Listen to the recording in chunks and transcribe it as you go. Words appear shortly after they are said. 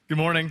Good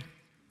morning.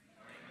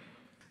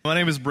 My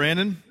name is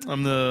Brandon.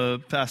 I'm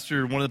the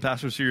pastor, one of the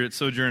pastors here at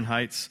Sojourn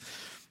Heights.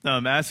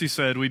 As he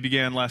said, we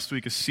began last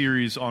week a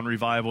series on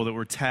revival that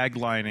we're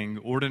taglining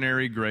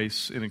ordinary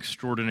grace in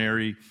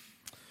extraordinary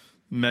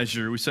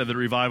measure. We said that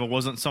revival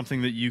wasn't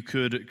something that you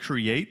could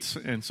create,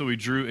 and so we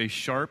drew a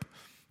sharp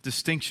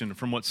distinction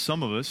from what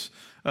some of us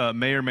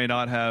may or may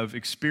not have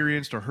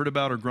experienced or heard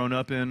about or grown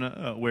up in,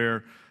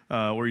 where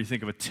you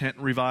think of a tent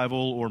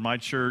revival, or my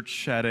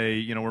church had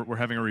we're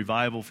having a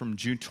revival from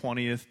June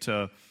 20th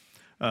to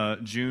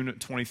June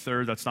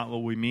 23rd. That's not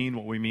what we mean.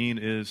 What we mean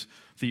is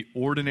the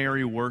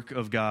ordinary work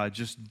of God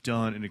just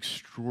done in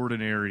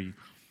extraordinary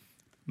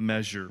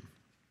measure.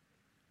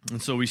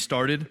 And so we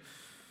started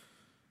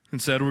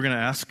and said we're going to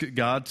ask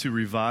God to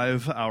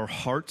revive our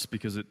hearts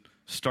because it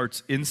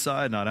starts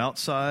inside, not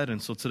outside.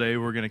 And so today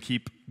we're going to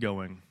keep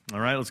going. All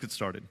right, let's get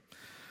started.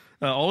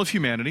 All of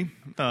humanity,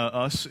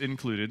 us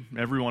included,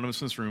 every one of us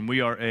in this room,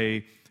 we are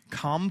a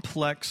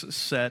complex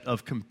set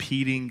of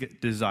competing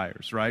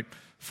desires, right?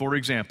 For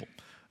example,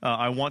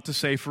 I want to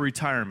save for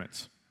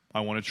retirement.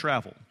 I want to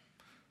travel.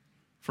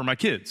 For my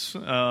kids,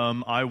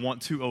 I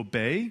want to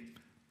obey.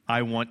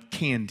 I want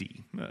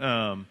candy,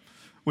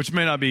 which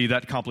may not be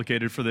that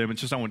complicated for them. It's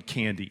just I want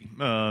candy.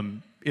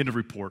 End of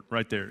report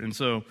right there. And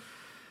so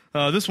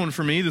this one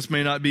for me, this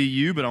may not be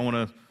you, but I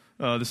want to.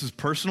 This is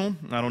personal.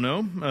 I don't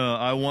know.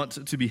 I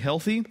want to be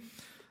healthy,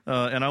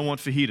 and I want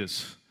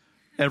fajitas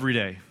every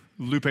day.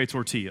 Lupe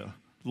tortilla,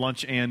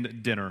 lunch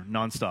and dinner,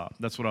 nonstop.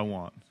 That's what I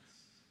want.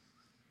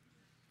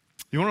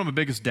 You want to know my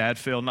biggest dad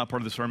fail? Not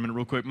part of the sermon,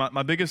 real quick.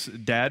 My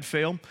biggest dad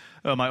fail,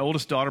 my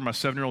oldest daughter, my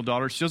 7-year-old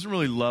daughter, she doesn't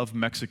really love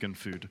Mexican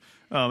food.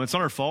 It's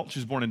not her fault. She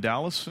was born in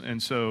Dallas,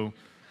 and so,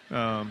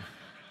 but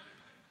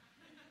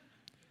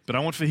I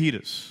want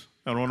fajitas.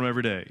 I want them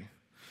every day.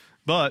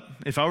 But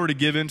if I were to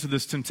give in to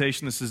this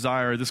temptation, this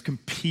desire, this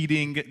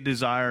competing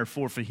desire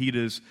for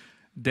fajitas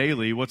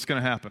daily, what's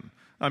going to happen?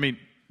 I mean,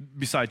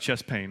 besides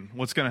chest pain,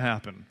 what's going to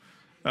happen?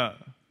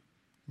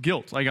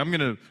 Guilt. Like, I'm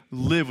going to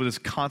live with this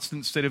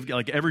constant state of,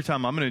 like, every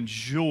time I'm going to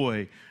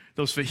enjoy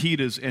those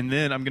fajitas, and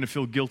then I'm going to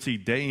feel guilty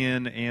day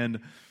in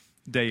and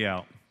day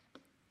out.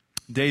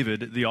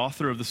 David, the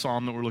author of the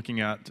psalm that we're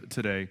looking at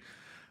today,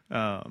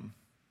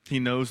 he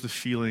knows the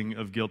feeling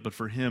of guilt, but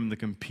for him, the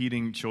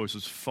competing choice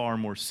is far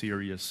more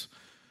serious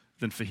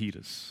than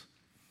fajitas.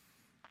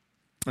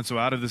 And so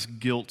out of this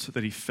guilt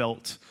that he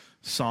felt,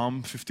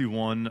 Psalm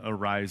 51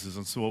 arises.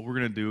 And so what we're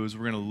going to do is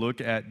we're going to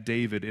look at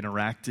David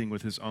interacting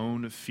with his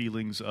own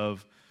feelings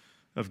of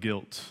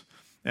guilt.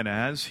 And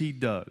as he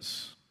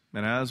does,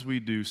 and as we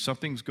do,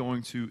 something's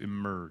going to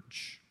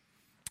emerge.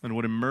 And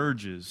what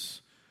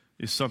emerges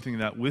is something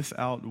that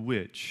without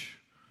which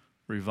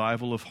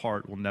revival of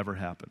heart will never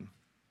happen.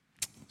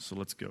 So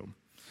let's go.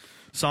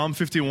 Psalm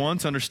 51,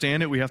 to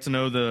understand it, we have to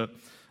know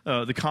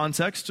the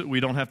context. We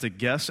don't have to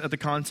guess at the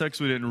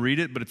context. We didn't read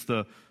it, but it's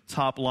the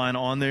top line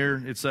on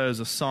there. It says,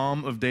 a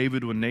psalm of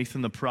David when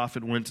Nathan the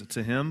prophet went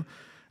to him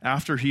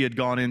after he had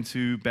gone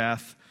into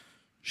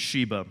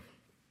Bathsheba.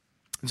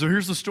 And so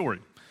here's the story.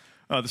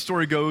 The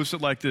story goes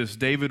like this.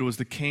 David was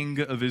the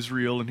king of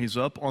Israel, and he's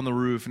up on the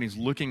roof, and he's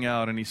looking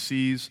out, and he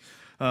sees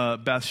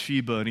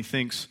Bathsheba, and he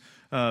thinks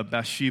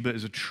Bathsheba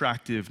is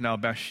attractive. Now,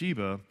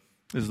 Bathsheba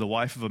is the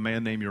wife of a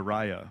man named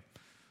Uriah.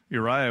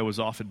 Uriah was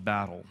off at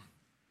battle.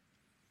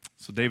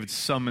 So David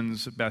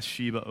summons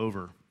Bathsheba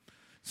over,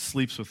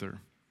 sleeps with her,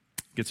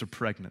 gets her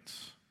pregnant.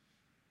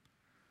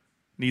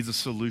 Needs a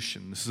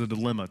solution. This is a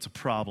dilemma. It's a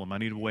problem. I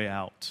need a way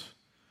out.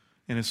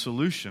 And his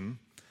solution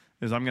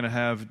is I'm going to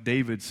have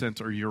David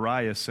sent, or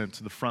Uriah sent,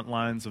 to the front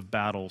lines of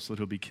battle so that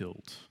he'll be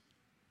killed.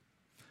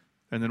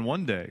 And then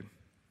one day,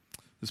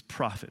 this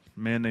prophet, a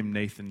man named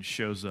Nathan,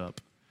 shows up.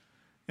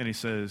 And he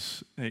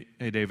says, hey,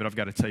 David, I've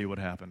got to tell you what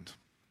happened.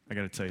 I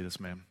got to tell you this,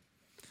 man.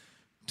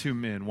 2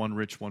 men, one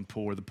rich, one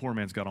poor. The poor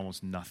man's got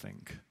almost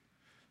nothing.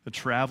 The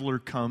traveler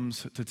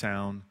comes to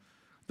town.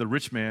 The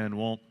rich man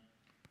won't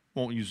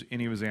use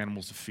any of his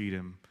animals to feed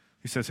him.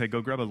 He says, hey,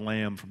 go grab a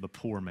lamb from the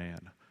poor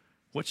man.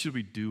 What should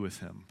we do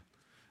with him?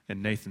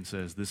 And Nathan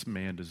says, this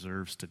man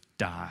deserves to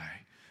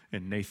die.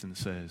 And Nathan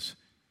says,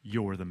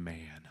 you're the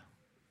man.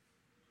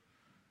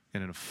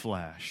 And in a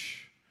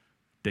flash,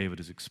 David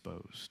is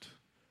exposed.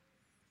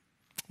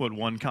 What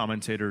one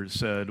commentator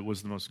said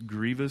was the most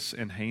grievous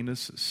and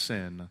heinous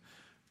sin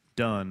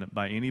done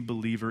by any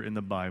believer in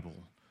the Bible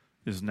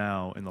is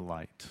now in the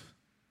light.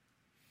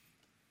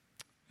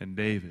 And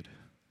David,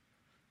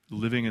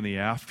 living in the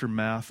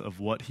aftermath of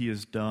what he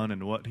has done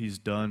and what he's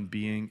done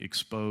being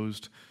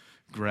exposed,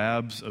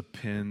 grabs a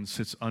pen,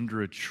 sits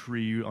under a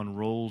tree,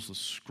 unrolls a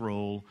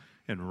scroll,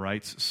 and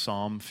writes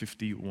Psalm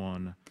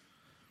 51.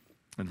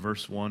 In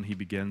verse 1, he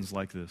begins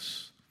like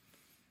this.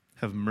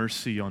 Have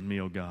mercy on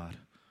me, O God,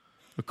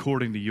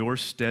 according to your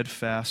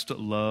steadfast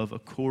love,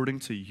 according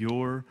to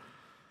your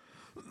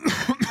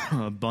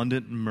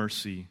abundant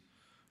mercy,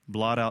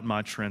 blot out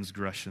my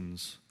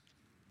transgressions.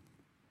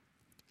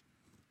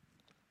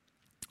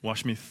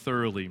 Wash me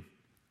thoroughly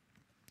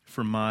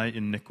from my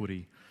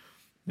iniquity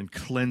and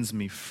cleanse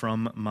me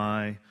from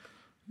my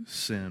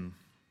sin.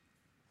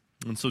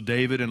 And so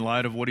David, in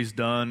light of what he's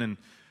done and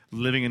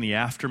living in the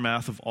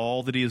aftermath of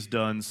all that he has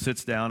done,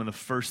 sits down, and the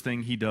first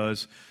thing he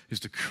does is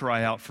to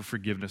cry out for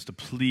forgiveness, to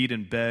plead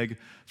and beg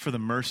for the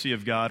mercy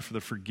of God, for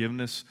the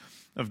forgiveness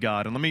of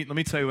God. And let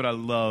me tell you what I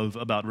love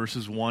about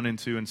verses 1 and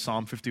 2 in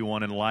Psalm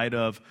 51 in light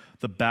of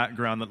the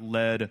background that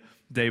led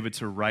David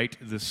to write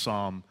this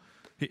psalm.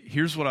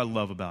 Here's what I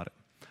love about it.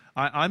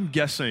 I'm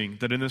guessing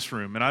that in this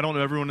room, and I don't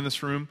know everyone in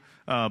this room,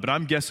 but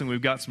I'm guessing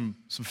we've got some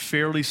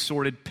fairly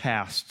sordid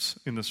pasts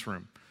in this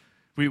room.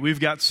 We've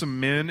got some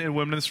men and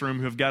women in this room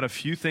who have got a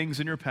few things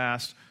in your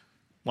past,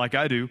 like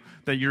I do,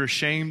 that you're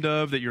ashamed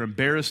of, that you're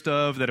embarrassed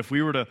of, that if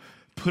we were to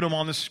put them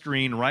on the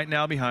screen right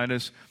now behind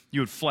us,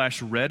 you would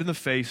flash red in the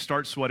face,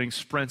 start sweating,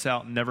 sprint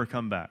out, and never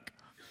come back.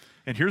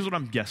 And here's what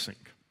I'm guessing.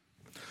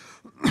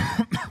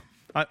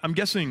 I'm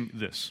guessing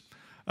this.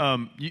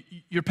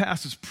 Your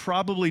past is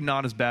probably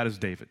not as bad as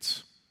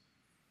David's.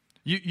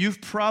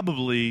 You've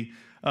probably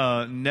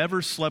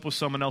never slept with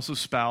someone else's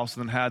spouse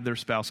and then had their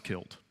spouse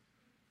killed.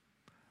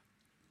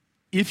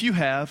 If you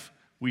have,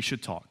 we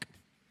should talk.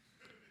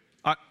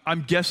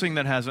 I'm guessing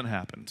that hasn't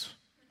happened.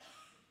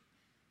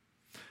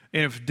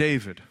 And if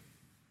David,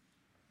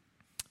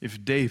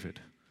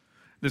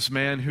 this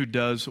man who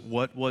does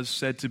what was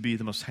said to be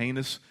the most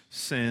heinous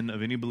sin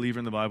of any believer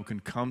in the Bible, can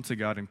come to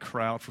God and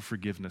cry out for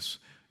forgiveness,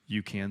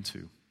 you can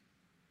too.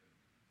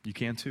 You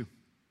can too.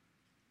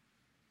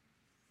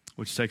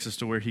 Which takes us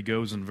to where he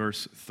goes in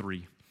verse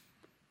 3.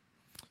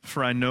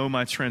 For I know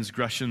my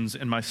transgressions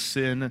and my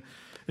sin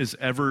is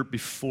ever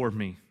before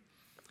me.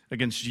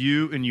 Against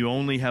you and you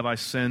only have I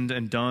sinned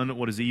and done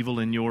what is evil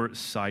in your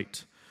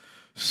sight,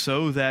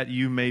 so that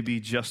you may be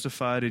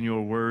justified in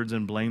your words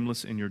and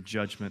blameless in your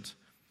judgment.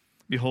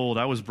 Behold,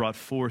 I was brought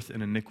forth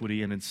in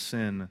iniquity, and in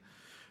sin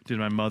did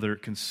my mother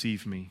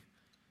conceive me.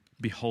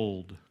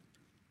 Behold,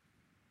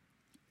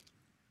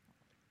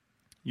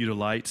 you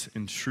delight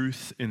in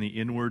truth in the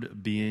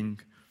inward being,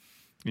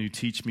 and you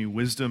teach me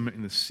wisdom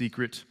in the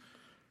secret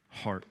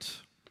heart.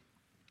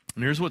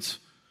 And here's what's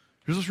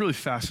really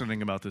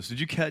fascinating about this. Did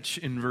you catch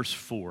in verse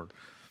 4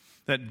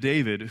 that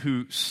David,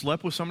 who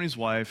slept with somebody's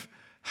wife,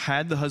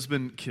 had the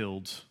husband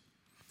killed,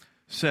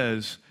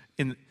 says,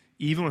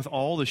 even with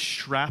all the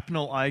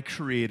shrapnel I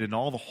created and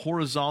all the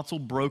horizontal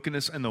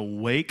brokenness and the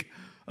wake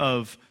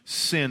of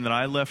sin that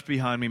I left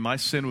behind me, my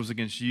sin was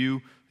against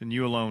you and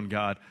you alone,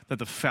 God, that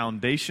the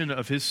foundation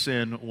of his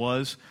sin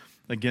was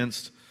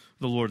against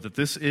the Lord. That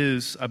this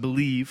is, I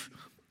believe,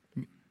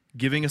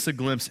 giving us a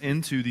glimpse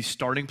into the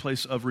starting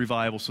place of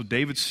revival. So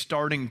David's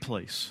starting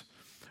place,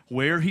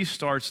 where he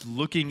starts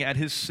looking at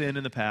his sin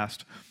in the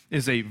past,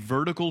 is a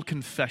vertical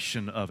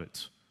confession of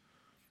it.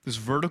 This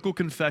vertical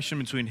confession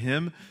between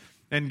him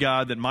and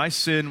God that my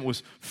sin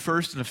was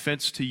first an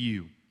offense to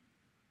you.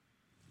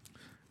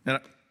 And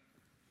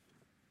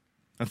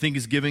I think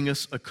he's giving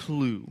us a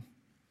clue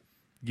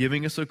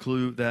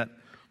that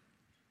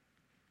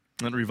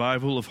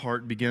revival of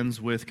heart begins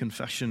with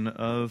confession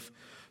of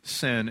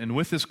sin. And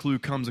with this clue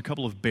comes a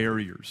couple of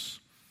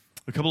barriers.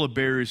 A couple of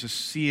barriers to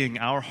seeing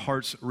our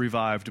hearts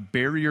revived.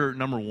 Barrier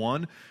number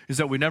one is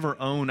that we never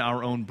own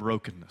our own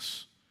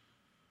brokenness.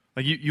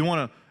 Like you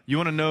want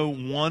to know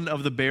one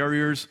of the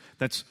barriers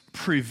that's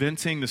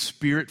preventing the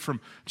Spirit from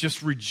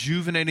just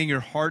rejuvenating your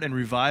heart and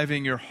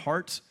reviving your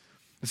heart?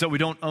 Is that we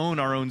don't own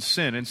our own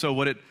sin. And so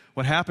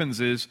what happens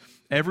is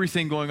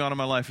everything going on in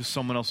my life is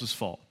someone else's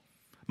fault.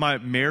 My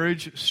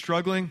marriage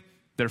struggling,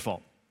 their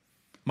fault.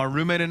 My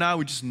roommate and I,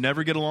 we just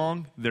never get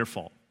along, their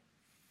fault.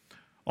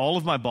 All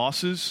of my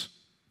bosses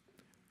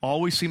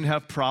always seem to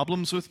have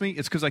problems with me.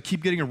 It's because I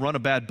keep getting a run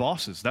of bad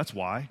bosses. That's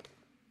why.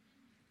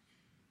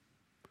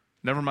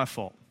 Never my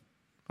fault.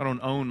 I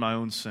don't own my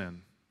own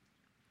sin.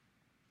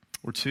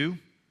 Or two,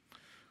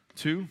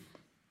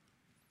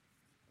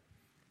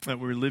 that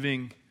we're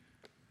living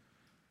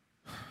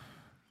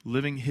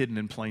hidden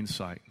in plain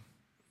sight.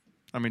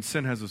 I mean,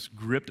 sin has us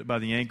gripped by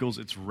the ankles.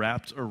 It's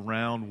wrapped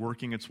around,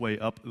 working its way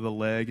up the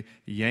leg,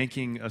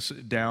 yanking us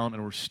down,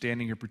 and we're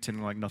standing here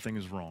pretending like nothing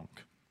is wrong.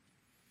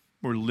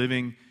 We're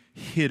living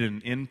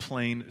hidden in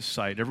plain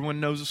sight. Everyone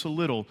knows us a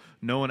little.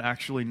 No one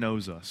actually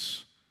knows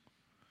us.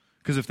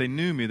 Because if they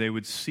knew me, they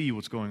would see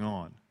what's going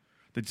on.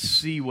 They'd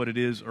see what it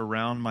is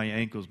around my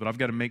ankles. But I've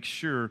got to make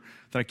sure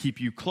that I keep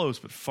you close,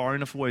 but far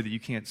enough away that you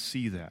can't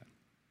see that.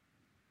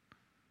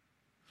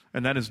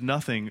 And that is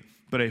nothing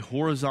but a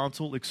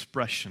horizontal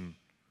expression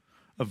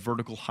of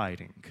vertical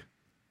hiding.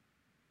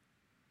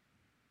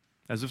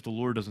 As if the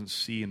Lord doesn't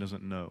see and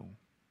doesn't know.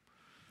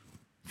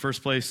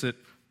 First place that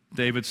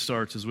David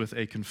starts is with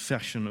a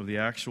confession of the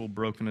actual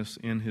brokenness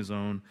in his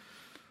own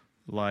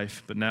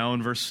life. But now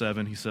in verse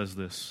 7, he says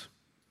this: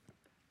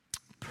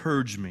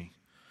 Purge me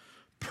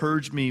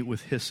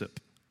with hyssop.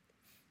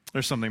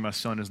 There's something my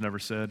son has never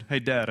said. Hey,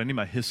 Dad, I need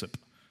my hyssop.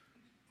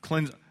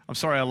 Cleanse. I'm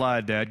sorry I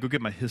lied, Dad. Go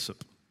get my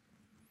hyssop.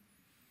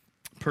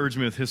 Purge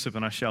me with hyssop,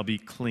 and I shall be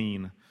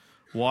clean.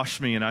 Wash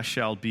me, and I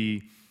shall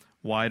be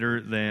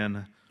whiter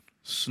than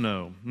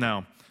snow.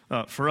 Now,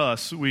 for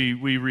us, we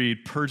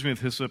read, purge me with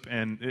hyssop,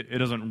 and it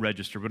doesn't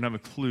register. We don't have a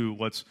clue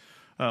what's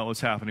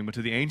what's happening. But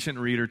to the ancient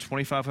reader,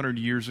 2,500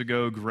 years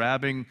ago,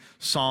 grabbing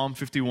Psalm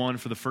 51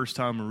 for the first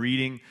time,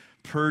 reading,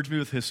 purge me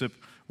with hyssop,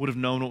 would have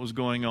known what was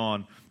going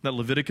on. That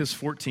Leviticus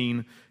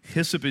 14,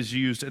 hyssop is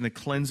used in the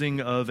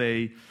cleansing of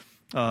a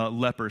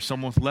leper.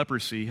 Someone with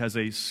leprosy has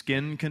a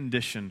skin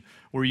condition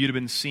where you'd have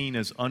been seen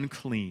as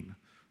unclean,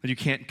 that you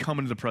can't come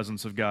into the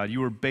presence of God.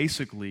 You are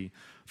basically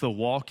the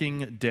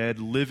walking dead,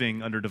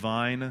 living under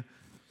divine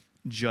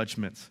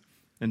judgment.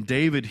 And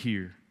David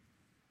here,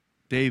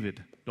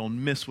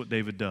 don't miss what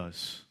David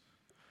does.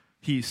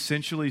 He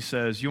essentially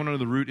says, you want to know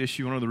the root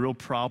issue, you want to know the real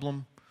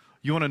problem?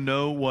 You want to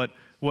know what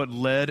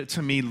led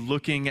to me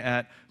looking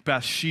at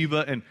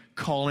Bathsheba and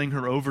calling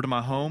her over to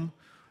my home?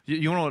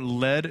 You want to know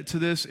what led to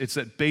this? It's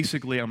that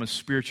basically I'm a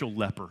spiritual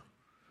leper.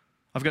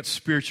 I've got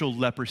spiritual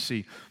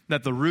leprosy.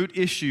 That the root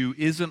issue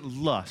isn't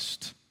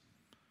lust.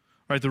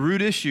 Right? The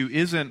root issue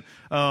isn't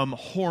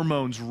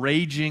hormones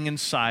raging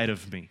inside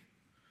of me.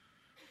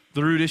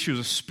 The root issue is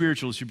a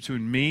spiritual issue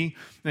between me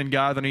and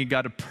God that I need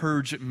God to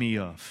purge me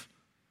of.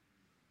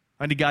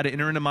 I need God to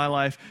enter into my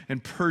life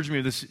and purge me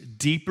of this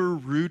deeper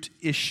root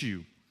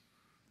issue.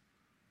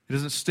 It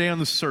doesn't stay on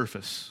the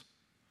surface.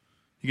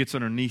 He gets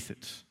underneath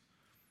it.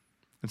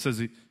 And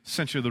says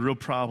essentially the real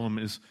problem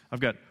is I've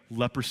got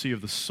leprosy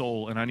of the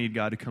soul and I need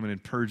God to come in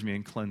and purge me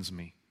and cleanse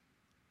me.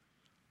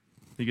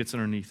 He gets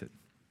underneath it.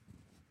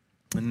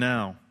 And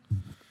now,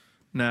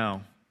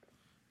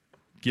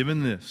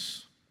 given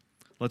this,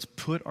 let's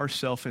put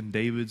ourselves in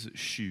David's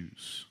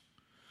shoes.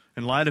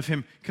 In light of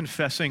him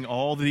confessing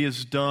all that he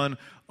has done,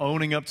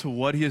 owning up to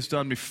what he has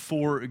done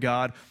before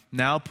God,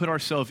 now put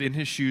ourselves in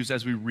his shoes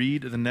as we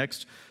read the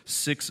next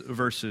 6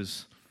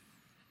 verses.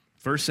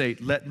 Verse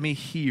 8, let me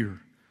hear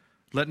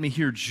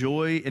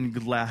joy and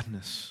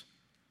gladness.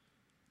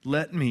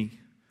 Let me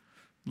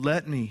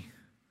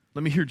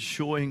hear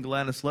joy and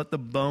gladness. Let the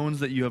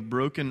bones that you have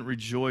broken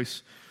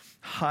rejoice.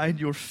 Hide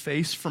your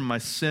face from my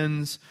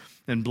sins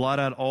and blot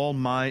out all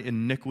my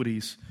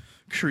iniquities.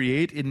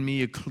 Create in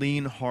me a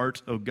clean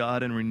heart, O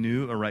God, and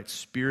renew a right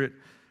spirit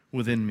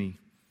within me.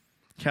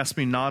 Cast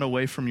me not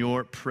away from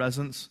your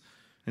presence,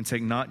 and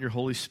take not your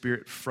Holy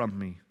Spirit from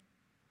me.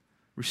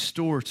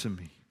 Restore to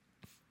me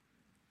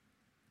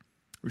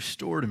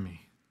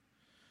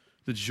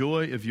the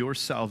joy of your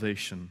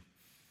salvation,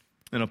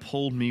 and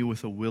uphold me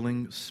with a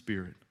willing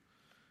spirit.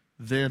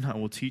 Then I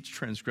will teach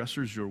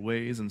transgressors your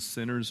ways, and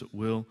sinners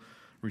will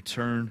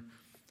return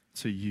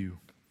to you.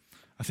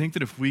 I think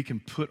that if we can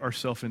put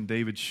ourselves in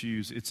David's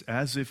shoes, it's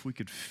as if we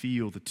could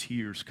feel the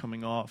tears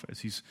coming off as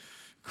he's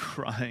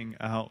crying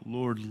out,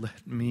 Lord,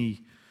 let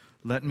me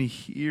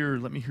hear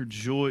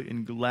joy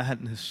and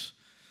gladness.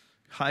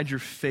 Hide your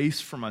face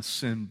from my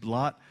sin.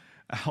 Blot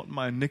out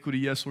my iniquity.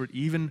 Yes, Lord,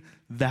 even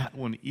that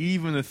one,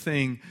 even the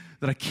thing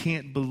that I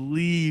can't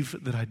believe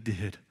that I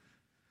did.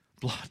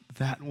 Blot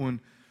that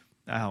one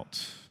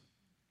out.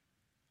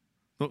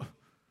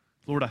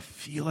 Lord, I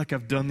feel like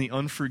I've done the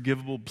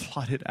unforgivable.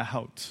 Blot it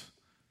out.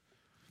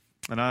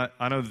 And I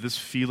know that this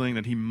feeling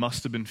that he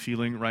must have been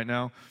feeling right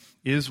now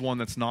is one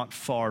that's not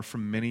far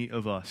from many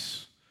of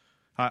us.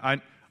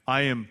 I'm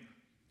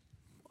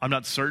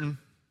not certain,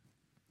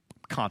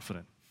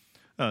 confident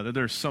that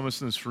there are some of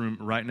us in this room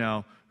right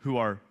now who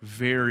are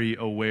very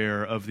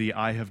aware of the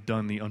I have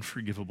done the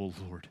unforgivable,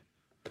 Lord.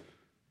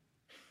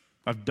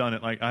 I've done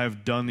it. Like I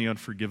have done the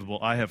unforgivable.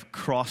 I have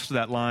crossed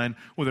that line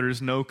where there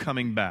is no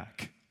coming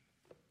back.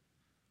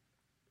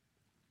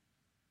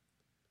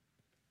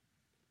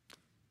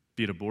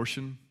 Be it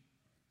abortion,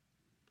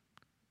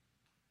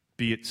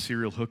 be it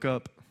serial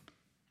hookup,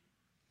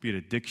 be it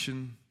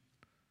addiction,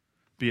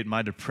 be it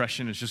my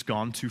depression has just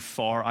gone too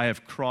far. I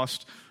have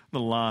crossed the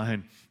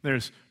line.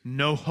 There's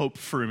no hope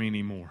for me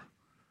anymore.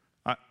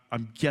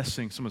 I'm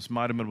guessing some of us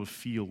might have been able to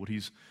feel what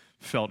he's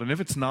felt. And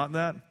if it's not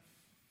that,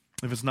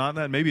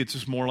 maybe it's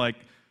just more like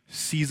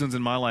seasons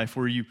in my life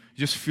where you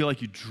just feel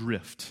like you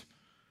drift.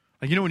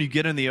 Like, you know, when you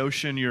get in the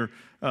ocean, you're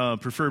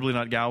preferably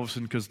not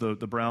Galveston because the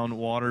brown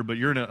water, but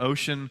you're in an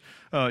ocean,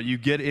 you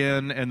get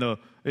in and the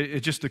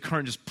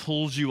current just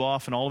pulls you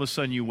off, and all of a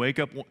sudden you wake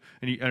up,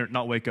 and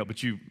not wake up,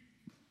 but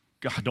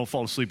God, don't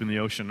fall asleep in the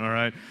ocean, all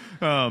right?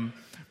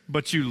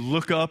 But you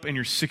look up and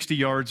you're 60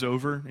 yards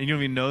over, and you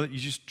don't even know that you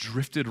just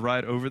drifted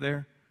right over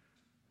there.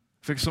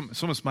 I think some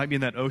of us might be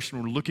in that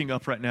ocean. We're looking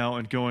up right now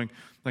and going,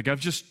 like,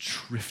 I've just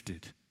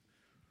drifted.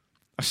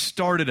 I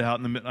started out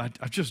in the middle.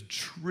 I've just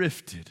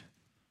drifted.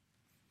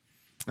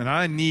 And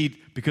I need,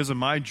 because of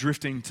my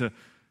drifting, to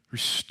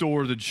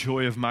restore the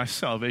joy of my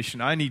salvation.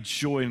 I need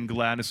joy and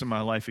gladness in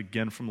my life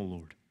again from the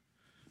Lord.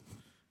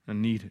 I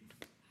need it.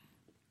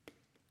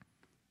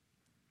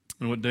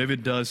 And what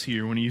David does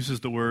here, when he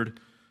uses the word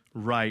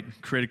right,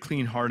 create a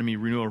clean heart in me,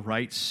 renew a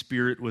right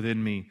spirit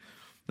within me,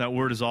 that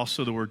word is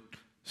also the word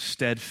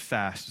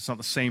steadfast. It's not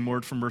the same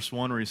word from verse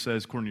 1 where he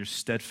says, according to your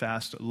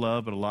steadfast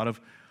love, but a lot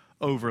of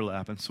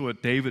overlap. And so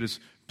what David is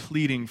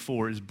pleading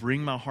for is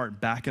bring my heart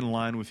back in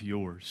line with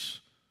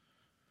yours.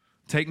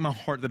 Take my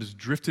heart that has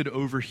drifted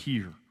over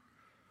here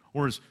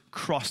or has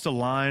crossed a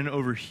line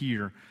over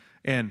here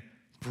and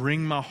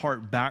Bring my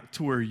heart back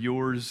to where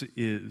yours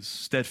is.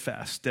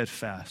 Steadfast,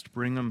 steadfast.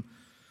 Bring them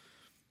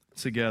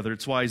together.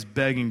 It's why he's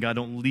begging, God,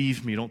 don't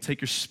leave me. Don't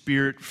take your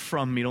spirit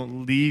from me.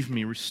 Don't leave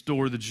me.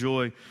 Restore the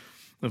joy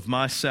of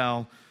my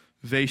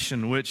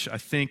salvation, which I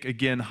think,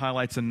 again,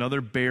 highlights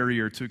another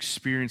barrier to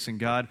experiencing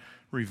God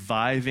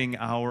reviving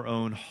our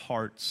own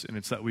hearts. And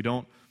it's that we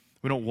don't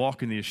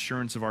walk in the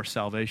assurance of our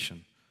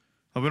salvation.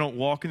 We don't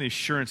walk in the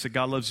assurance that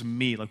God loves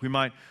me. Like we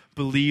might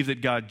believe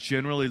that God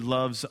generally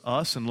loves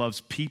us and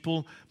loves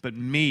people, but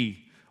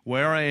me,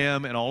 where I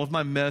am and all of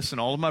my mess and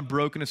all of my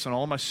brokenness and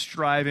all of my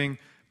striving,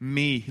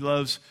 me. He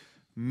loves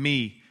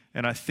me.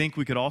 And I think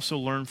we could also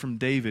learn from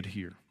David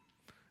here.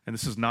 And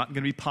this is not going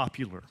to be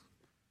popular,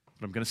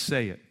 but I'm going to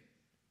say it.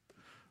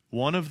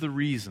 One of the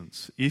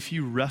reasons, if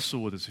you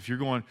wrestle with this, if you're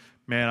going,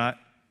 man,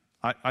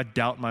 I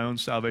doubt my own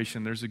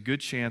salvation, there's a good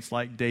chance,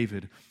 like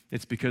David,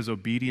 it's because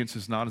obedience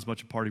is not as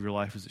much a part of your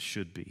life as it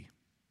should be.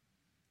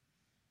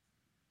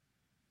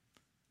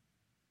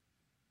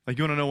 Like,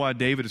 you want to know why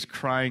David is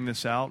crying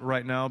this out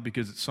right now?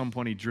 Because at some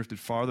point he drifted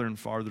farther and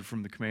farther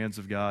from the commands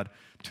of God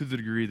to the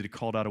degree that he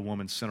called out a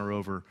woman, sent her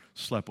over,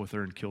 slept with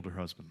her, and killed her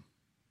husband.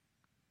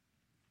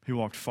 He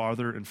walked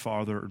farther and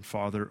farther and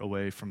farther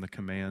away from the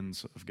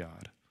commands of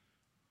God.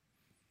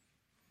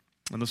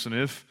 And listen,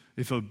 if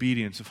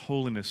obedience, if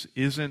holiness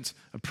isn't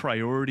a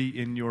priority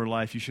in your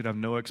life, you should have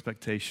no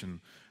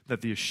expectation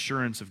that the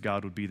assurance of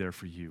God would be there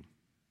for you.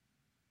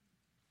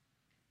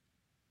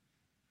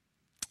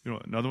 You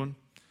know, another one?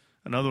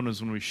 Another one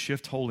is when we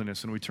shift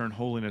holiness and we turn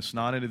holiness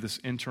not into this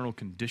internal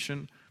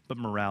condition, but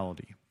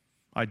morality.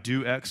 I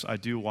do X, I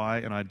do Y,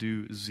 and I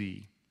do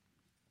Z.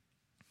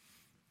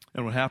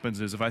 And what happens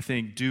is if I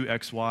think do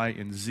X, Y,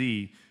 and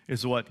Z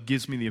is what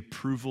gives me the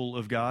approval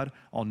of God,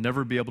 I'll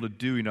never be able to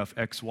do enough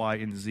X, Y,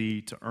 and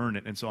Z to earn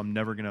it, and so I'm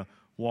never going to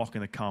walk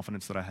in the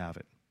confidence that I have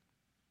it.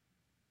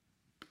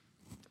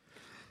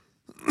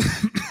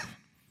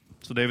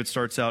 So David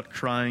starts out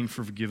crying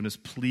for forgiveness,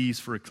 pleas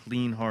for a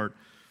clean heart,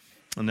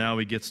 and now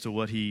he gets to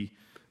what he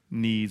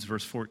needs.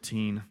 Verse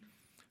 14,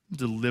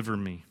 deliver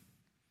me.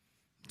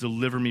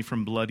 Deliver me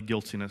from blood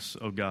guiltiness,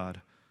 O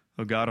God.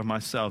 O God of my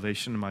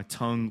salvation, and my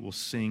tongue will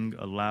sing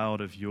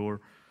aloud of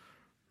your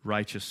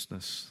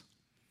righteousness.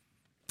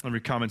 Every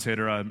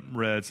commentator I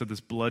read said this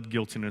blood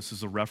guiltiness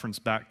is a reference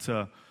back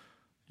to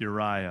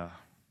Uriah,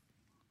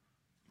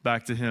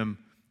 back to him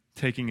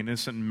taking an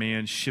innocent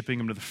man, shipping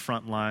him to the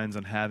front lines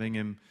and having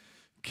him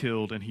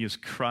killed, and he is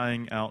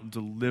crying out,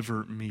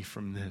 deliver me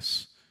from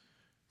this.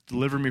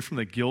 Deliver me from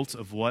the guilt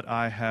of what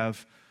I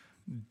have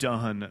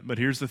done. But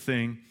here's the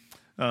thing.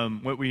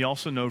 What we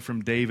also know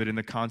from David in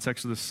the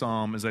context of the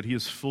psalm is that he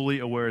is fully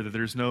aware that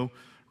there's no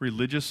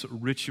religious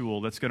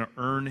ritual that's going to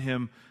earn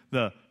him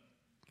the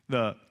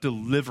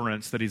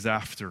deliverance that he's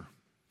after.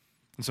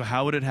 And so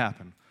how would it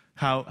happen?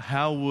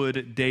 How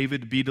would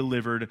David be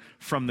delivered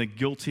from the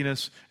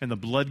guiltiness and the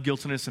blood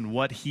guiltiness and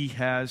what he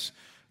has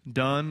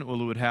done?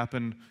 Well, it would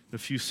happen a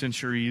few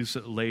centuries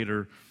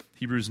later.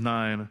 Hebrews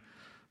 9,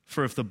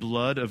 for if the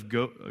blood of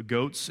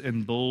goats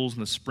and bulls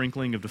and the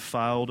sprinkling of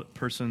defiled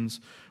persons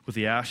with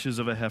the ashes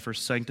of a heifer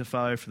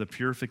sanctify for the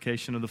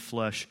purification of the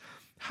flesh,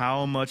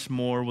 how much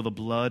more will the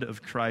blood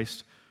of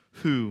Christ,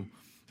 who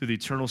through the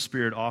eternal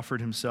Spirit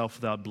offered himself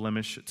without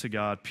blemish to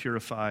God,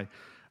 purify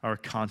our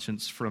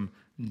conscience from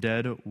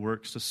dead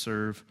works to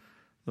serve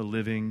the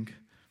living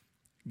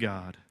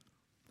God?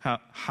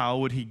 How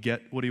would he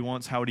get what he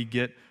wants? How would he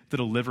get the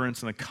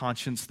deliverance and the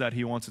conscience that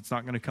he wants? It's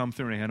not going to come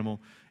through an animal.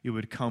 It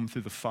would come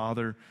through the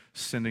Father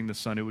sending the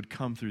Son. It would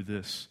come through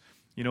this.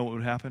 You know what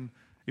would happen?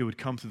 It would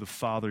come through the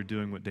Father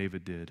doing what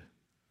David did,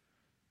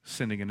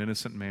 sending an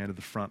innocent man to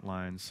the front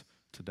lines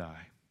to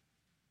die.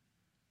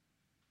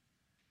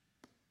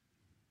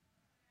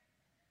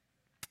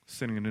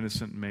 Sending an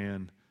innocent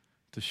man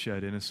to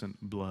shed innocent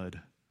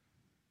blood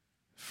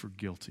for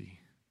guilty,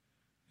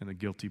 and the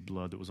guilty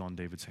blood that was on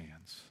David's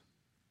hands.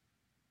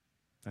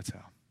 That's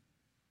how.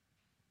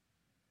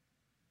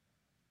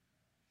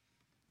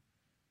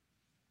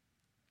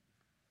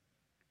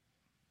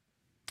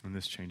 And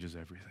this changes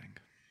everything.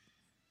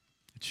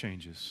 It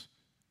changes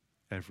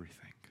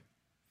everything.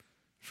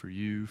 For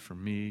you, for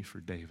me,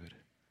 for David.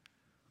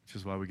 Which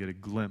is why we get a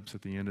glimpse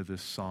at the end of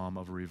this psalm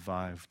of a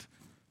revived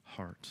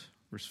heart.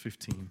 Verse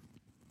 15.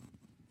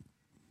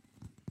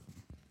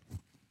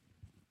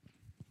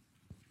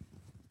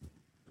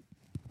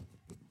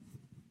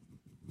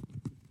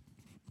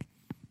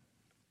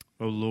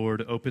 O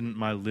Lord, open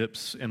my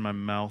lips, and my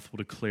mouth will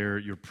declare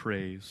your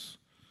praise.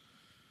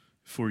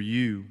 For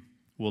you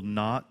will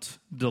not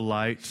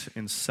delight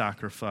in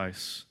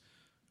sacrifice,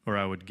 or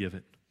I would give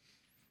it.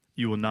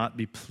 You will not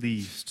be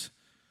pleased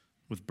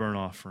with burnt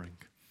offering.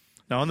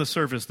 Now, on the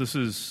surface, this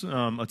is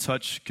a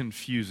touch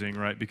confusing,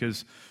 right?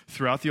 Because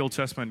throughout the Old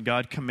Testament,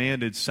 God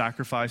commanded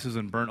sacrifices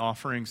and burnt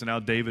offerings, and now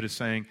David is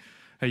saying,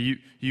 hey,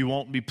 you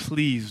won't be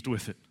pleased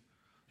with it.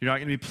 You're not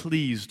going to be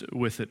pleased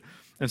with it.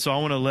 And so I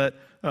want to let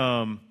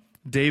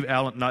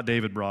Alan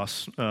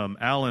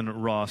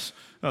Ross,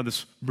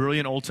 this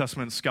brilliant Old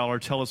Testament scholar,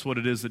 tell us what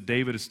it is that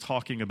David is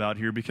talking about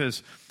here,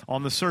 because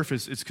on the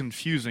surface it's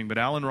confusing. But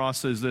Alan Ross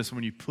says this: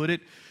 when you put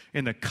it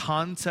in the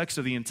context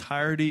of the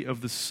entirety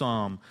of the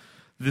psalm,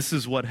 this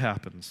is what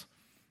happens.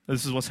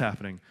 This is what's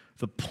happening.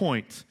 The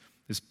point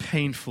is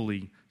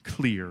painfully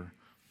clear.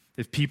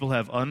 If people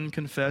have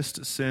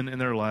unconfessed sin in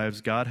their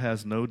lives, God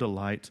has no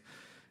delight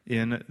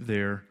in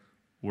their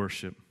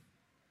worship.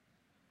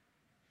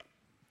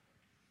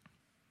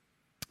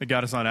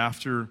 God is not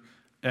after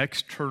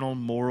external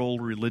moral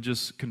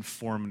religious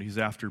conformity. He's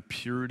after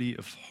purity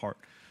of heart.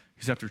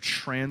 He's after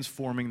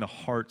transforming the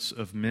hearts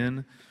of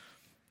men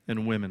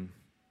and women.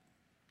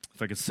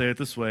 If I could say it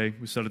this way,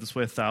 we said it this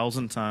way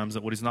 1,000 times,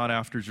 that what he's not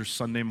after is your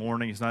Sunday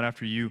morning. He's not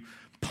after you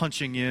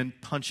punching in,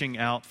 punching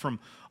out from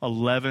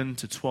 11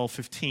 to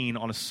 12:15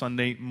 on a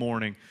Sunday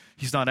morning.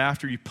 He's not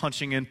after you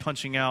punching in,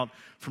 punching out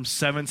from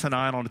 7 to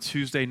 9 on a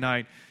Tuesday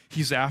night.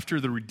 He's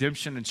after the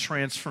redemption and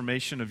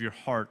transformation of your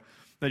heart,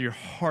 that your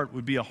heart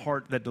would be a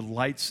heart that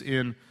delights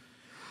in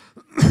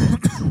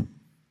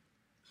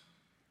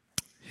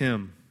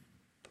Him.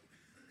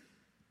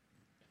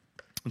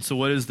 And so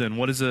what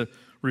is a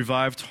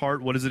revived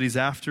heart? What is it he's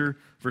after?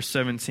 Verse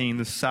 17,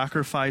 the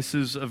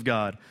sacrifices of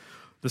God.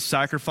 The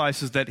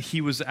sacrifices that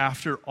he was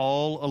after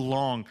all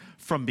along,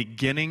 from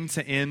beginning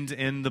to end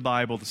in the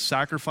Bible. The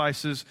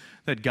sacrifices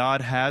that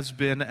God has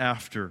been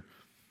after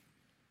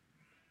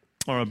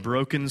are a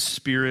broken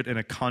spirit and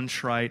a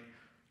contrite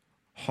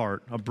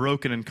heart. A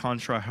broken and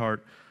contrite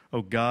heart,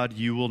 oh God,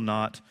 you will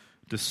not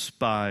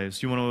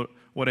despise. You want to know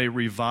what a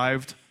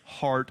revived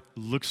heart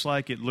looks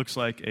like? It looks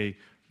like a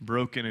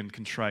broken and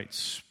contrite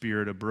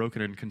spirit, a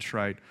broken and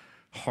contrite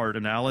heart.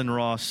 And Alan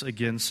Ross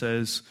again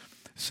says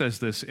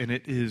this, and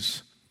it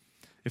is,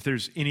 if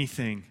there's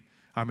anything,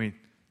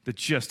 that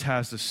just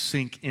has to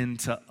sink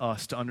into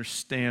us to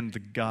understand the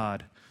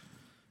God,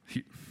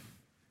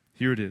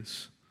 here it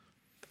is.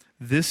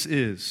 This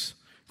is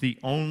the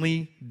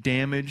only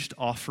damaged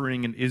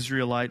offering an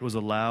Israelite was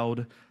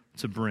allowed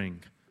to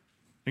bring.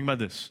 Think about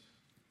this.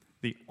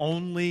 The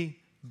only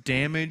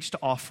damaged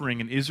offering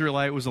an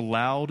Israelite was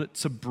allowed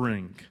to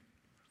bring.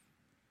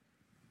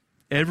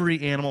 Every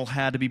animal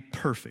had to be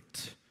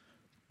perfect,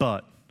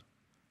 but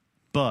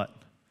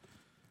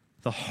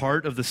the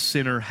heart of the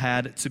sinner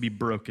had to be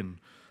broken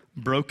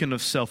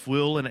of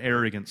self-will and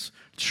arrogance.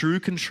 True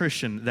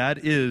contrition,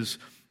 that is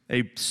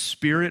a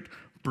spirit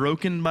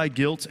broken by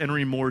guilt and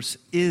remorse,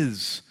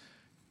 is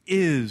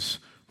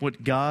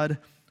what God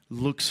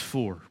looks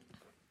for.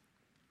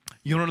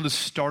 You want to know the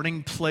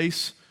starting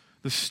place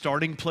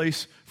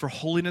for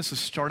holiness, the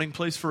starting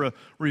place for a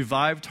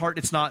revived heart?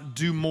 It's not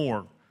do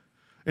more.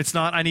 It's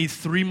not I need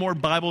 3 more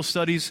Bible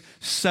studies,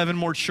 7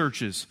 more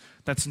churches.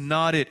 That's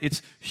not it.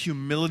 It's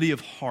humility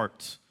of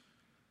heart.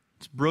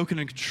 It's broken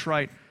and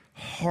contrite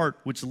heart,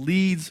 which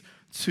leads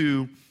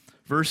to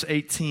verse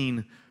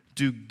 18.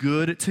 Do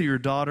good to your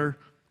daughter,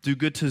 do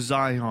good to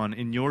Zion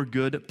in your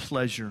good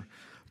pleasure.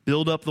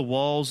 Build up the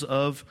walls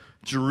of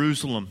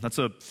Jerusalem. That's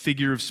a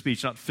figure of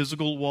speech, not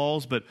physical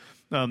walls, but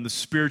the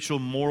spiritual,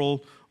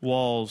 moral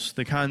walls,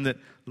 the kind that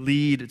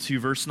lead to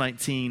verse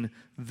 19.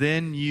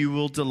 Then you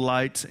will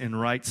delight in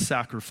right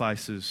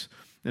sacrifices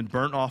and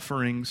burnt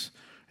offerings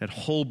and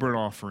whole burnt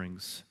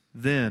offerings.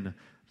 Then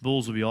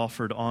bulls will be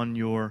offered on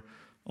your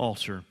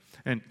altar.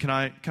 And can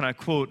I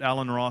quote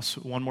Alan Ross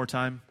one more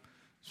time?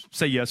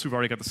 Say yes, we've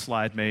already got the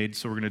slide made,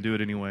 so we're going to do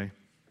it anyway.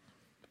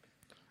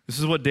 This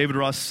is what David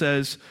Ross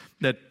says,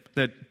 that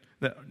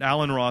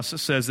Alan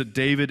Ross says that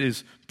David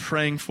is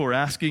praying for,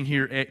 asking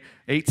here,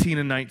 18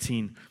 and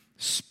 19,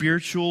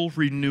 spiritual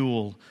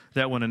renewal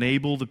that would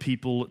enable the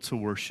people to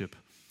worship.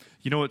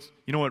 You know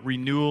what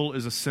renewal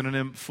is a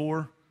synonym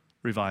for?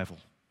 Revival.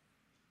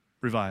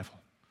 Revival.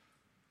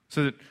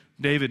 So that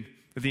David,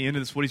 at the end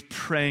of this, what he's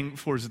praying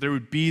for is that there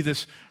would be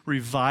this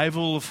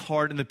revival of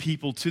heart in the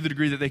people to the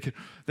degree that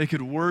they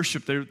could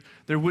worship.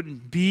 There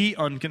wouldn't be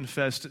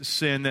unconfessed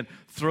sin that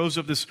throws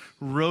up this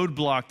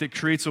roadblock that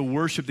creates a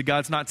worship that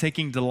God's not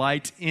taking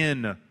delight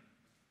in,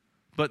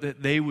 but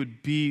that they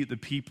would be the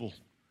people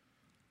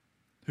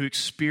who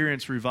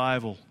experience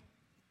revival,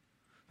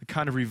 the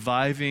kind of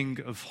reviving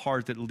of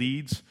heart that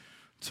leads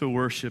to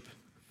worship.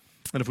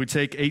 And if we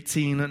take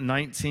 18,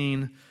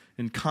 19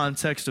 in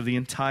context of the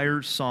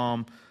entire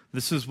psalm,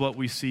 this is what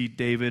we see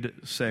David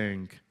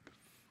saying.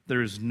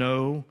 There is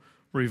no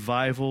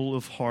revival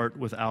of heart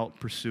without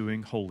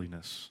pursuing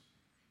holiness.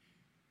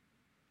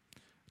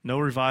 No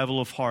revival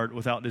of heart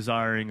without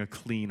desiring a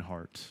clean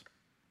heart.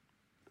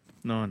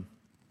 None.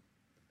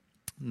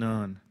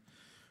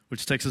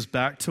 Which takes us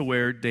back to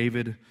where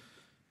David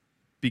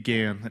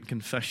began. That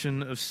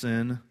confession of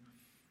sin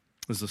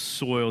is the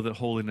soil that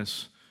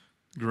holiness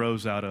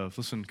grows out of.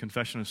 Listen,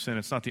 confession of sin,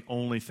 it's not the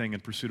only thing in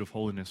pursuit of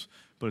holiness,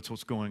 but it's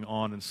what's going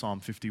on in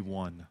Psalm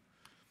 51.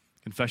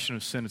 Confession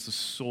of sin is the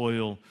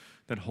soil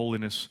that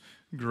holiness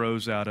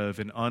grows out of,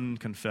 and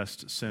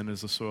unconfessed sin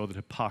is the soil that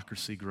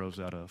hypocrisy grows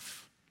out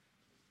of.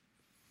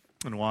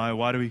 And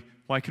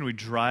why can we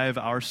drive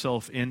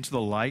ourselves into the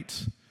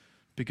light?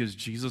 Because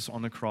Jesus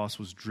on the cross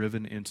was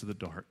driven into the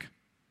dark.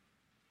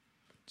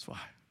 That's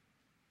why.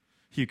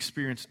 He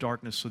experienced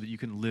darkness so that you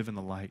can live in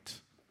the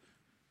light.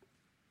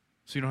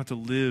 So you don't have to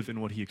live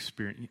in what he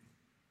experienced.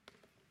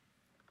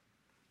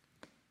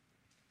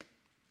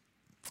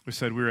 We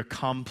said we're a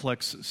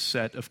complex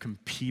set of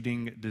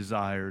competing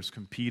desires,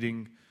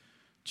 competing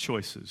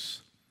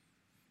choices.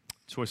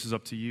 Choices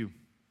up to you.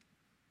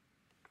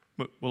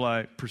 Will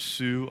I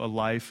pursue a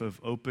life of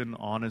open,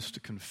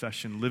 honest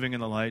confession, living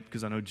in the light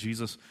because I know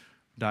Jesus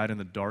died in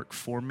the dark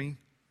for me,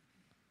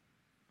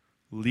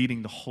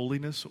 leading to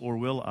holiness, or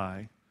will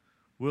I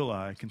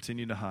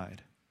continue to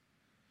hide,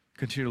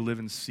 continue to live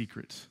in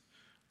secret,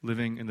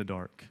 living in the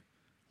dark,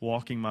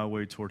 walking my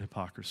way toward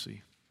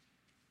hypocrisy?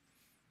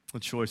 The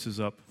choice is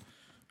up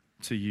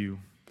to you.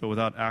 But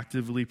without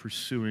actively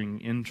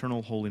pursuing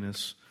internal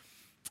holiness,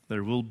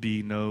 there will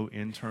be no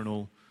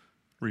internal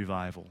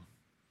revival.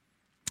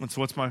 And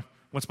so what's my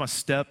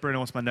step right now?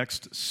 What's my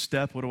next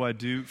step? What do I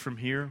do from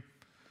here?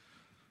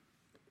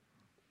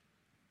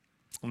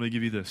 Let me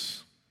give you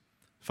this.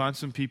 Find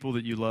some people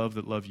that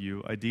love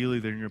you. Ideally,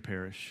 they're in your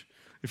parish.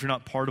 If you're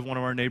not part of one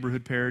of our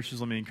neighborhood parishes,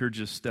 let me encourage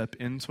you to step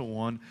into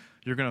one.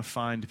 You're going to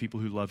find people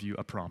who love you,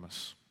 I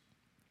promise.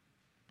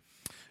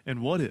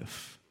 And what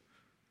if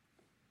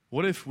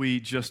we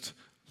just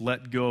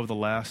let go of the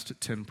last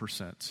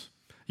 10%?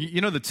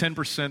 You know the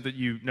 10% that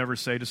you never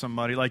say to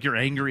somebody, like you're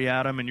angry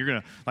at them and you're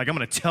going to, like, I'm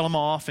going to tell them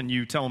off, and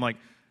you tell them like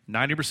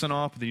 90%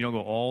 off, but then you don't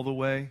go all the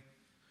way?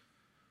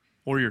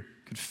 Or you're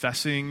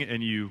confessing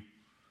and you're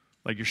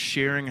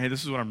sharing, hey,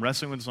 this is what I'm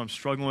wrestling with, this is what I'm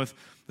struggling with,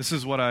 this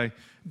is what I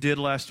did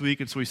last week,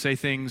 and so we say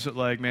things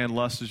like, man,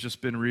 lust has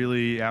just been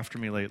really after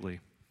me lately.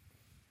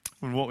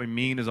 When what we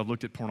mean is I've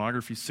looked at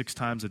pornography 6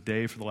 times a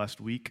day for the last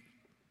week.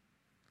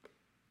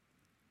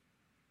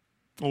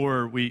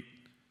 Or we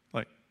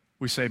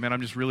say, man, I'm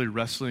just really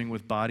wrestling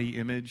with body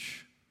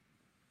image.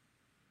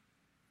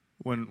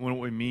 When what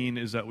we mean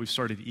is that we've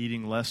started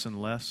eating less and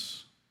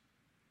less.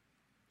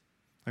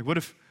 Like what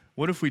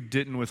if we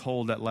didn't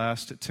withhold that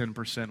last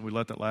 10%, we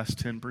let that last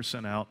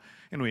 10% out,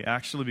 and we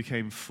actually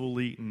became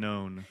fully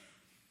known?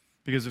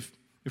 Because if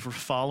we're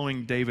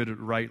following David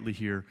rightly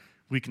here,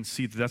 we can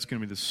see that that's going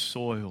to be the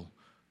soil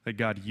that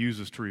God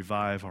uses to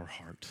revive our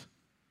heart.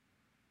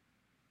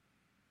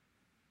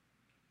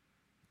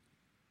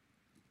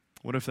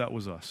 What if that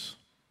was us?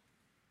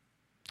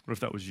 What if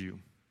that was you?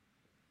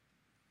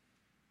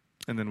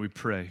 And then we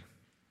pray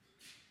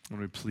and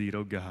we plead,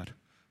 oh God,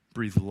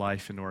 breathe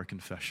life into our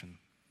confession,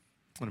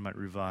 and it might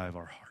revive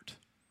our heart.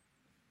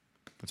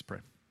 Let's pray.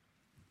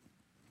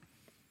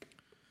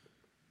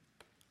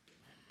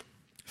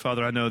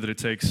 Father, I know that it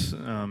takes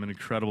an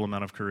incredible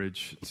amount of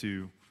courage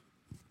to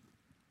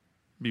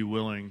be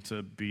willing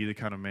to be the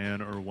kind of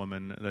man or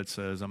woman that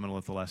says, I'm going to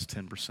let the last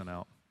 10%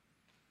 out.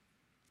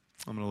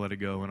 I'm going to let it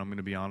go, and I'm going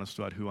to be honest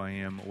about who I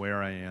am,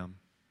 where I am.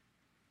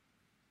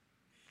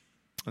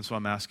 And so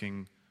I'm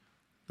asking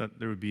that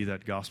there would be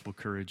that gospel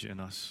courage in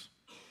us,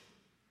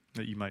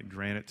 that you might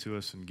grant it to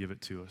us and give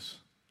it to us.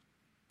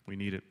 We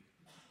need it.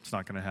 It's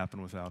not going to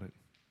happen without it.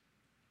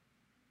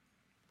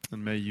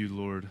 And may you,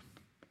 Lord,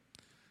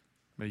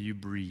 may you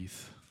breathe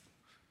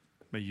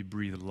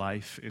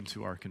life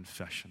into our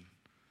confession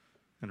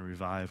and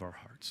revive our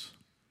hearts.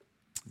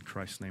 In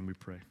Christ's name we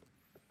pray.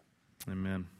 Amen.